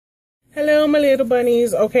Hello my little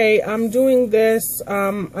bunnies. Okay, I'm doing this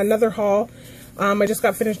another haul. I just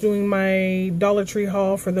got finished doing my Dollar Tree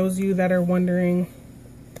haul for those of you that are wondering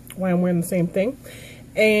why I'm wearing the same thing.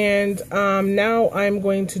 And now I'm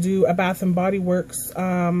going to do a Bath and Body Works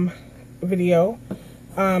video.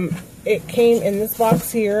 It came in this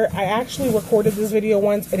box here. I actually recorded this video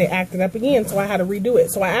once and it acted up again, so I had to redo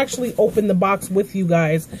it. So I actually opened the box with you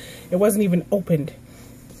guys. It wasn't even opened.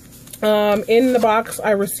 In the box, I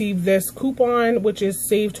received this coupon, which is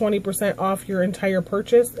save 20% off your entire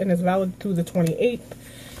purchase, and is valid through the 28th.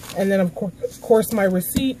 And then, of course, my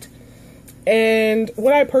receipt. And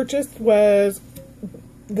what I purchased was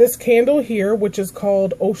this candle here, which is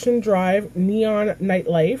called Ocean Drive Neon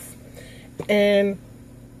Nightlife. And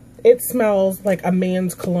it smells like a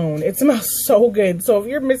man's cologne. It smells so good. So if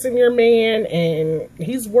you're missing your man and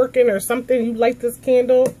he's working or something, you light this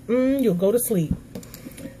candle, you'll go to sleep.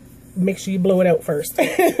 Make sure you blow it out first.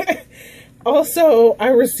 Also, I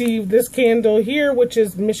received this candle here, which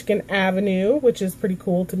is Michigan Avenue, which is pretty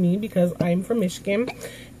cool to me because I'm from Michigan.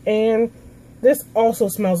 And this also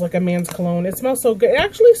smells like a man's cologne. It smells so good. It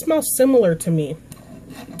actually smells similar to me.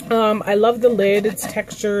 I love the lid. It's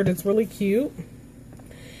textured. It's really cute.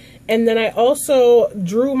 And then I also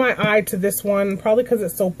drew my eye to this one, probably because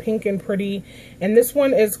it's so pink and pretty. And this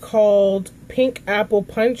one is called Pink Apple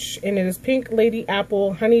Punch, and it is Pink Lady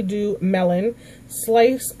Apple Honeydew Melon.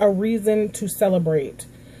 Slice a Reason to Celebrate.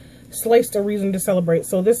 Sliced a Reason to Celebrate.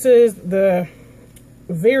 So this is the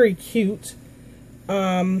very cute,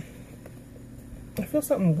 I feel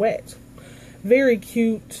something wet. Very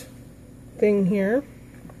cute thing here.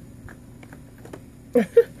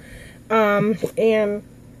 And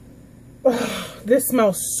this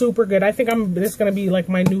smells super good. I think this is going to be like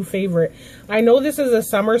my new favorite. I know this is a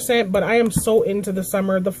summer scent, but I am so into the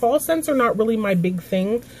summer. The fall scents are not really my big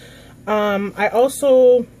thing. I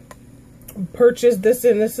also purchased this,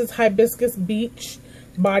 and this is Hibiscus Beach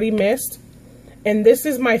Body Mist. And this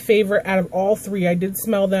is my favorite out of all three. I did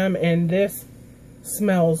smell them, and this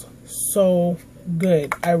smells so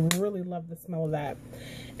good. I really love the smell of that.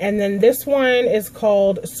 And then this one is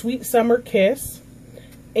called Sweet Summer Kiss.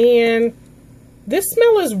 And this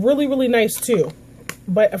smell is really, really nice too.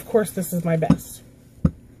 But of course, this is my best.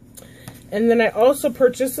 And then I also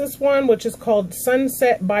purchased this one, which is called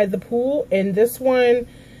Sunset by the Pool. And this one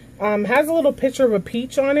has a little picture of a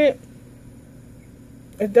peach on it.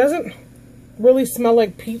 It doesn't really smell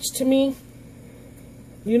like peach to me.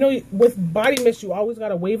 You know, with body mist, you always got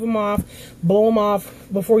to wave them off, blow them off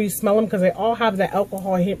before you smell them, because they all have the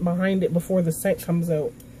alcohol hint behind it before the scent comes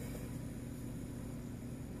out.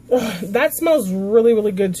 Ugh, that smells really,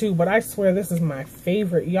 really good too, but I swear this is my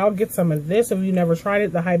favorite. Y'all get some of this if you never tried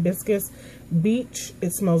it, the Hibiscus Beach.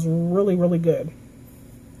 It smells really, really good.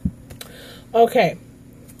 Okay,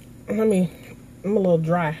 I'm a little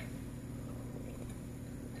dry.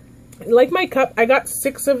 Like my cup, I got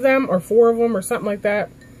 6 of them or 4 of them or something like that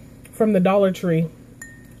from the Dollar Tree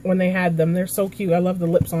when they had them. They're so cute. I love the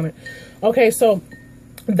lips on it. Okay, so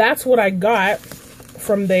that's what I got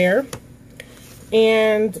from there.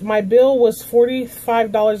 And my bill was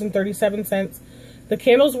 $45.37. The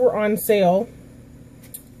candles were on sale.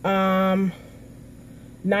 $9,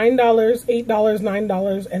 $8,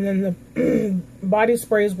 $9. And then the body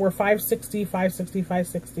sprays were $5.60, $5.60,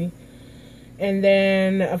 $5.60. And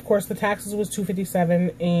then, of course, the taxes was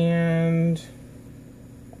 $2.57. And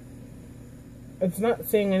it's not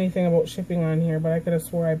saying anything about shipping on here, but I could have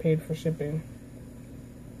swore I paid for shipping.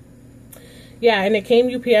 Yeah, and it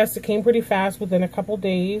came UPS. It came pretty fast within a couple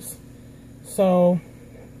days. So,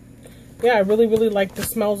 yeah, I really, really like the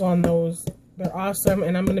smells on those. They're awesome,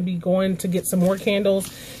 and I'm going to be going to get some more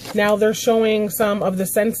candles. Now, they're showing some of the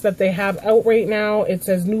scents that they have out right now. It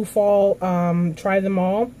says New Fall, try them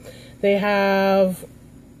all. They have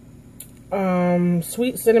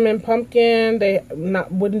Sweet Cinnamon Pumpkin.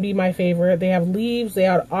 Wouldn't be my favorite. They have Leaves. They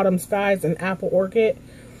have Autumn Skies and Apple Orchid.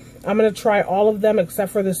 I'm going to try all of them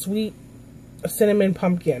except for the Sweet Cinnamon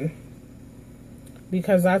Pumpkin,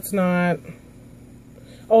 because that's not.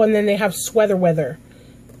 Oh, and then they have Sweater Weather,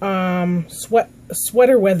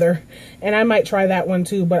 Sweater Weather, and I might try that one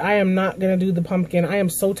too, but I am not gonna do the pumpkin. I am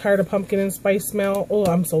so tired of pumpkin and spice smell. Oh,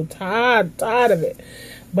 I'm so tired of it.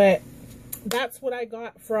 But that's what I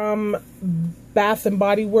got from Bath and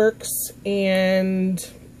Body Works, and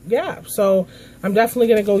yeah, so I'm definitely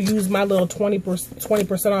going to go use my little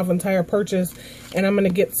 20% off entire purchase, and I'm going to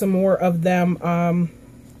get some more of them.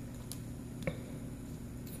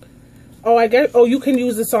 Oh, you can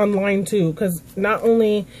use this online too, because not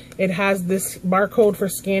only it has this barcode for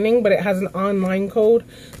scanning, but it has an online code,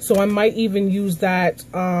 so I might even use that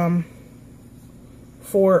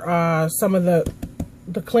for some of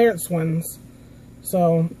the clearance ones.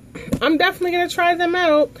 So I'm definitely going to try them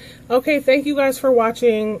out. Okay, thank you guys for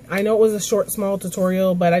watching. I know it was a short, small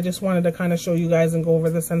tutorial, but I just wanted to kind of show you guys and go over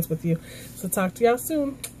the scents with you. So talk to y'all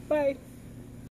soon. Bye.